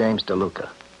Sergeant James DeLuca.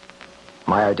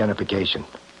 My identification.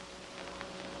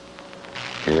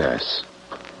 Yes.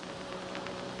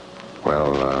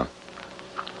 Well,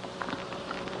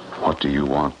 what do you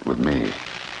want with me?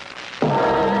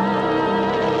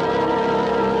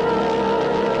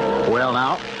 Well,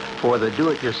 now, for the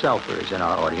do-it-yourselfers in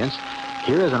our audience,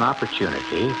 here is an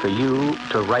opportunity for you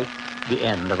to write the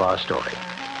end of our story.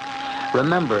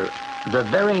 Remember, the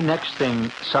very next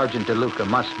thing Sergeant DeLuca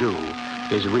must do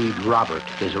is read Robert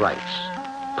his rights.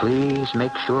 Please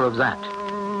make sure of that.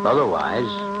 Otherwise,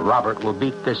 Robert will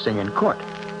beat this thing in court.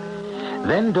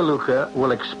 Then DeLuca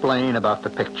will explain about the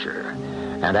picture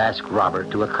and ask Robert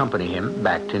to accompany him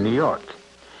back to New York.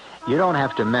 You don't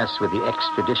have to mess with the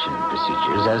extradition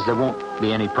procedures, as there won't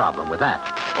be any problem with that.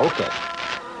 Okay.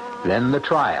 Then the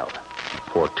trial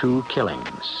for 2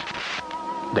 killings.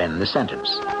 Then the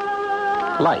sentence.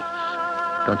 Life,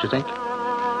 don't you think?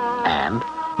 And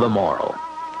the moral.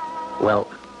 Well,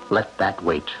 let that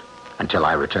wait until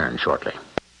I return shortly.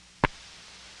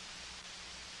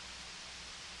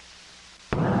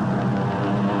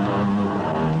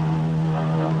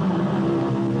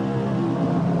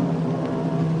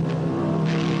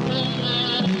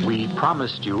 We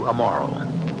promised you a moral.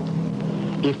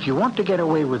 If you want to get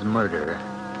away with murder,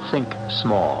 think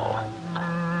small.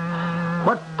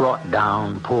 What brought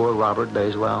down poor Robert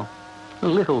Bayswell?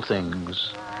 Little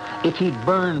things. If he'd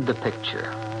burned the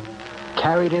picture,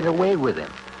 carried it away with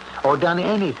him, or done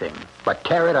anything but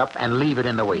tear it up and leave it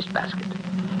in the wastebasket.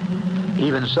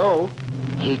 Even so,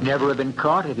 he'd never have been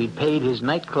caught if he'd paid his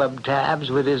nightclub tabs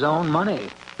with his own money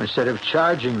instead of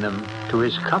charging them to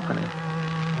his company.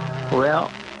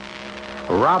 Well,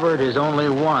 Robert is only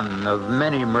one of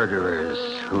many murderers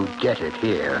who get it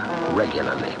here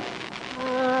regularly.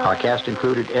 Our cast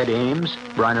included Ed Ames,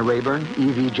 Bryna Rayburn,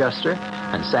 Evie Juster,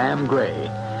 and Sam Gray.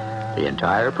 The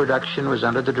entire production was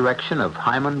under the direction of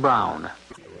Hyman Brown.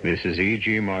 This is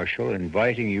E.G. Marshall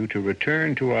inviting you to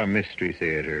return to our Mystery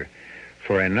Theater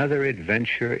for another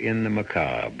adventure in the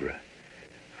macabre.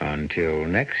 Until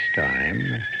next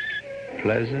time,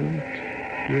 pleasant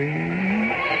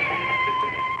dreams.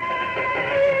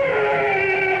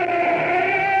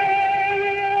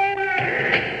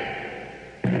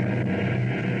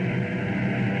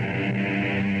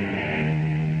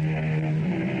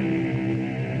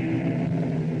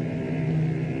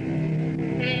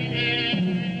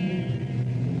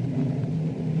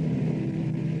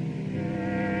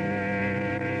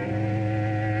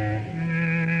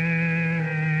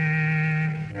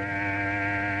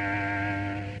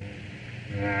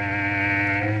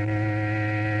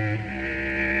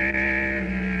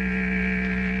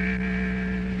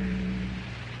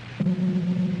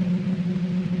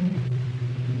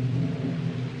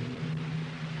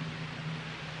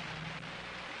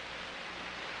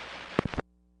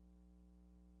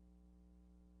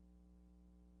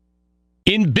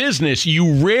 In business,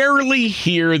 you rarely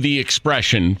hear the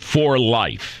expression "for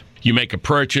life." You make a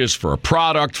purchase for a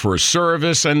product, for a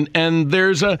service, and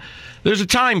there's a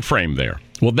time frame there.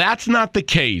 Well, that's not the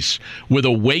case with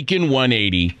Awaken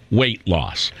 180 weight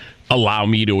loss. Allow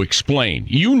me to explain.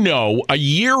 You know, a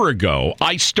year ago,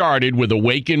 I started with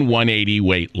Awaken 180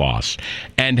 weight loss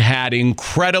and had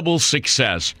incredible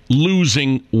success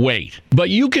losing weight. But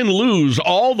you can lose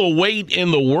all the weight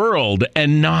in the world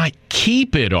and not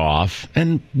keep it off.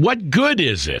 And what good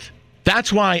is it?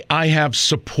 That's why I have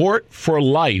support for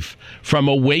life from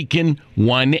Awaken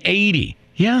 180.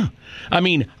 Yeah. I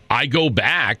mean, I go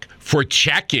back for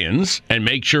check-ins and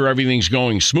make sure everything's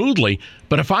going smoothly.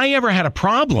 But if I ever had a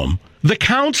problem, the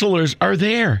counselors are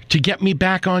there to get me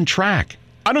back on track.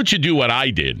 Why don't you do what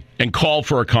I did and call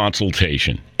for a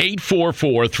consultation?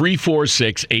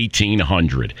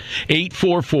 844-346-1800.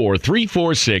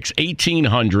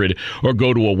 844-346-1800 or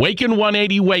go to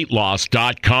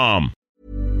awaken180weightloss.com.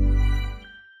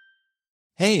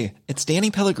 Hey, it's Danny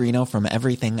Pellegrino from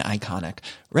Everything Iconic.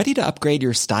 Ready to upgrade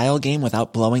your style game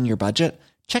without blowing your budget?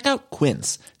 Check out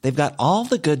Quince. They've got all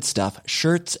the good stuff,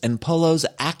 shirts and polos,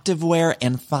 activewear,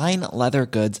 and fine leather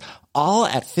goods, all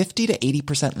at 50 to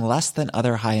 80% less than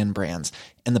other high-end brands.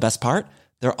 And the best part?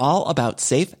 They're all about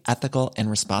safe, ethical, and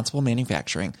responsible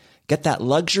manufacturing. Get that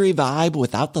luxury vibe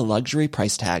without the luxury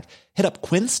price tag. Hit up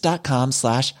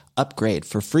quince.com/upgrade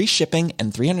for free shipping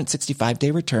and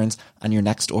 365-day returns on your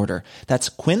next order. That's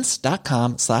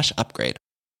quince.com/upgrade.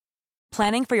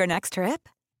 Planning for your next trip?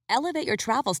 Elevate your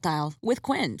travel style with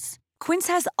Quince. Quince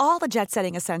has all the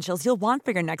jet-setting essentials you'll want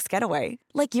for your next getaway,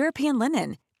 like European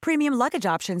linen, premium luggage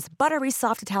options, buttery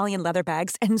soft Italian leather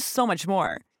bags, and so much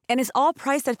more. And is all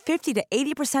priced at 50 to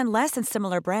 80% less than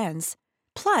similar brands.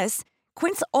 Plus,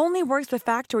 Quince only works with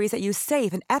factories that use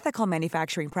safe and ethical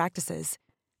manufacturing practices.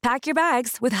 Pack your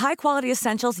bags with high-quality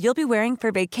essentials you'll be wearing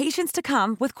for vacations to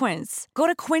come with Quince. Go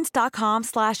to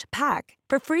quince.com/pack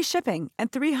for free shipping and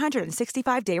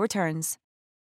 365-day returns.